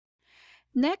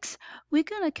Next, we're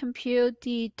going to compute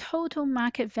the total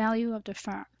market value of the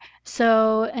firm.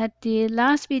 So at the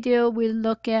last video, we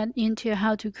looked into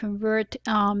how to convert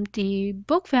the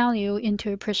book value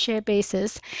into a per share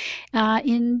basis.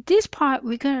 In this part,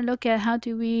 we're going to look at how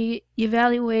do we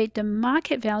evaluate the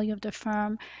market value of the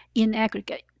firm in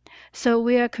aggregate. So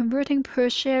we are converting per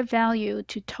share value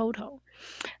to total.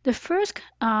 The first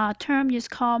term is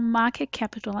called market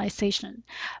capitalization.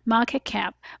 Market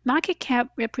cap. Market cap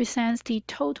represents the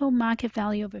total market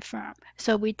value of a firm.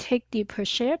 So we take the per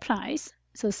share price,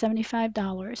 so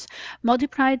 $75,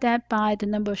 multiply that by the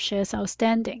number of shares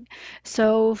outstanding.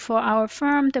 So for our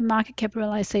firm, the market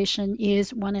capitalization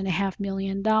is $1.5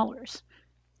 million.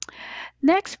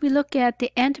 Next, we look at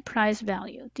the enterprise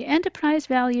value. The enterprise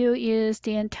value is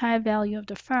the entire value of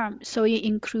the firm. So it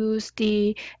includes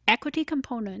the equity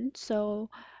component, or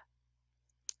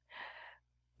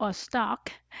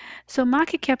stock. So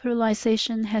market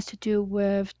capitalization has to do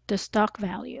with the stock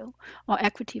value or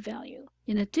equity value.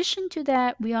 In addition to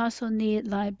that, we also need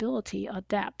liability or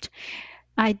debt.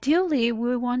 Ideally,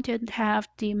 we want to have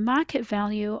the market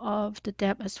value of the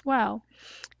debt as well,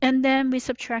 and then we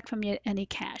subtract from it any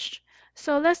cash.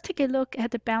 So let's take a look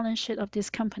at the balance sheet of this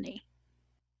company.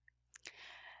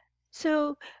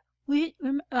 So we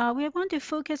want to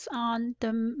focus on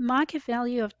the market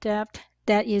value of debt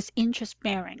that is interest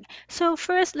bearing. So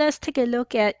first, let's take a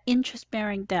look at interest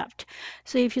bearing debt.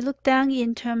 So if you look down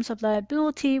in terms of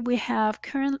liability, we have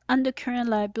under current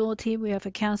liability, we have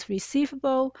accounts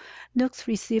receivable, notes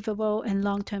receivable, and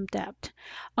long-term debt.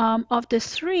 Of the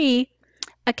three,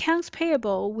 accounts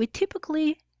payable, we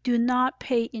typically do not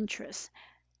pay interest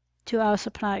to our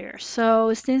supplier.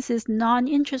 So since it's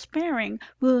non-interest bearing,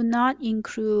 we will not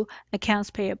include accounts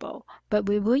payable, but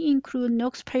we will include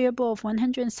notes payable of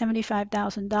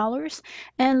 $175,000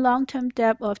 and long-term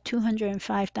debt of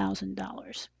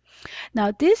 $205,000.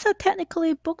 Now, these are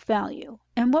technically book value,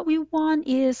 and what we want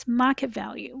is market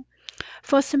value.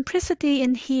 For simplicity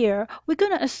in here, we're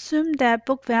going to assume that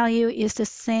book value is the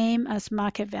same as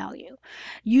market value.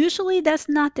 Usually that's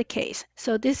not the case.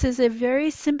 So this is a very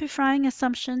simplifying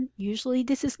assumption. Usually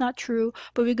this is not true,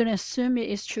 but we're going to assume it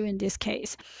is true in this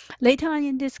case. Later on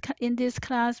in this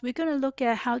class, we're going to look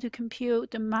at how to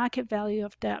compute the market value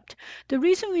of debt. The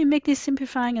reason we make this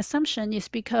simplifying assumption is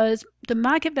because the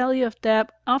market value of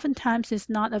debt oftentimes is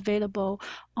not available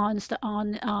on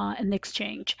an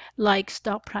exchange like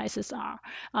stock prices are.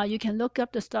 You can look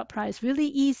up the stock price really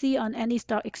easy on any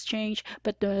stock exchange,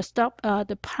 but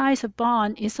the price of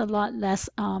bond is a lot less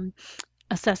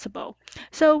accessible.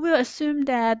 So we'll assume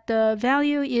that the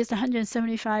value is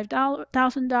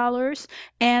 $175,000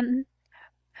 and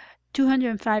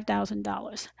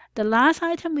 $205,000. The last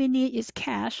item we need is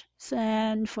cash,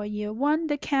 and for year one,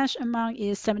 the cash amount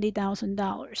is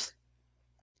 $70,000.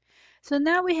 So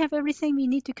now we have everything we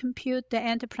need to compute the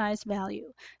enterprise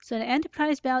value. So the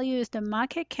enterprise value is the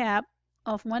market cap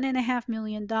of $1.5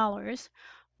 million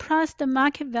plus the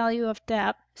market value of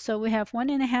debt. So we have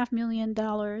 $1.5 million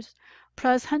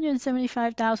plus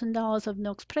 $175,000 of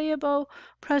notes payable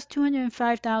plus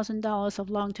 $205,000 of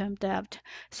long-term debt.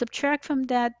 Subtract from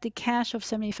that the cash of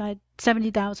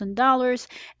 $70,000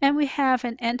 and we have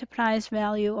an enterprise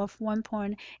value of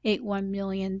 $1.81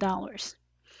 million.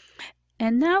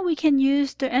 And now we can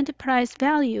use the enterprise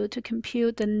value to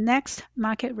compute the next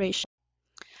market ratio.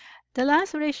 The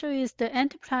last ratio is the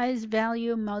enterprise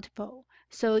value multiple.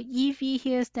 So EV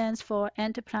here stands for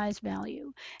enterprise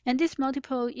value. And this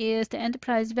multiple is the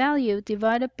enterprise value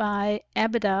divided by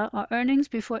EBITDA, or earnings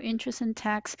before interest and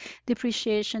tax,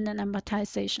 depreciation, and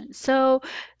amortization. So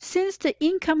since the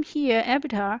income here,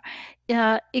 EBITDA,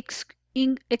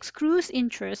 excludes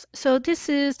interest, so this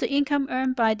is the income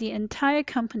earned by the entire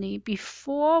company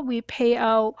before we pay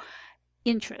out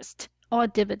interest or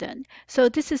dividend. So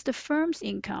this is the firm's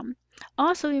income.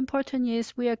 Also important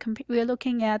is we are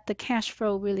looking at the cash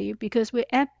flow really, because we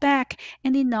add back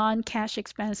any non-cash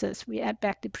expenses. We add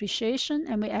back depreciation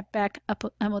and we add back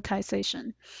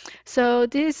amortization. So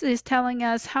this is telling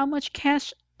us how much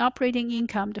cash operating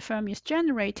income the firm is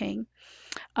generating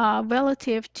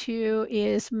relative to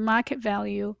its market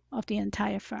value of the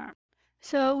entire firm.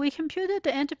 So we computed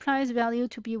the enterprise value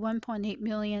to be $1.8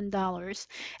 million.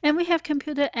 And we have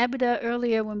computed EBITDA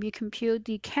earlier when we compute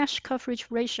the cash coverage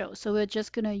ratio. So we're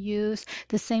just going to use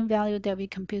the same value that we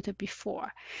computed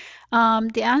before.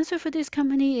 The answer for this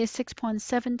company is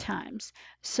 6.7 times.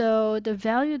 So the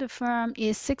value of the firm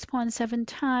is 6.7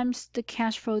 times the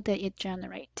cash flow that it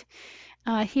generates.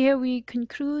 Here we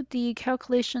conclude the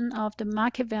calculation of the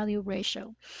market value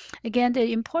ratio. Again,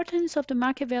 the importance of the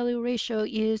market value ratio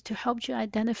is to help you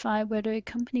identify whether a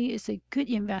company is a good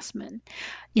investment,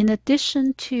 in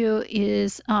addition to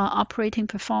its operating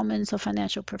performance or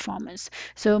financial performance.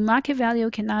 So market value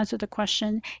can answer the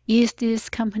question, is this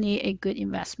company a good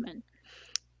investment?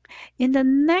 In the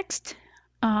next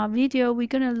video, we're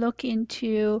going to look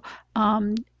into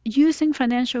using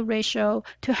financial ratio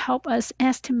to help us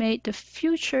estimate the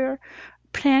future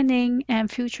planning and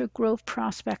future growth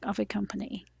prospect of a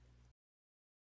company.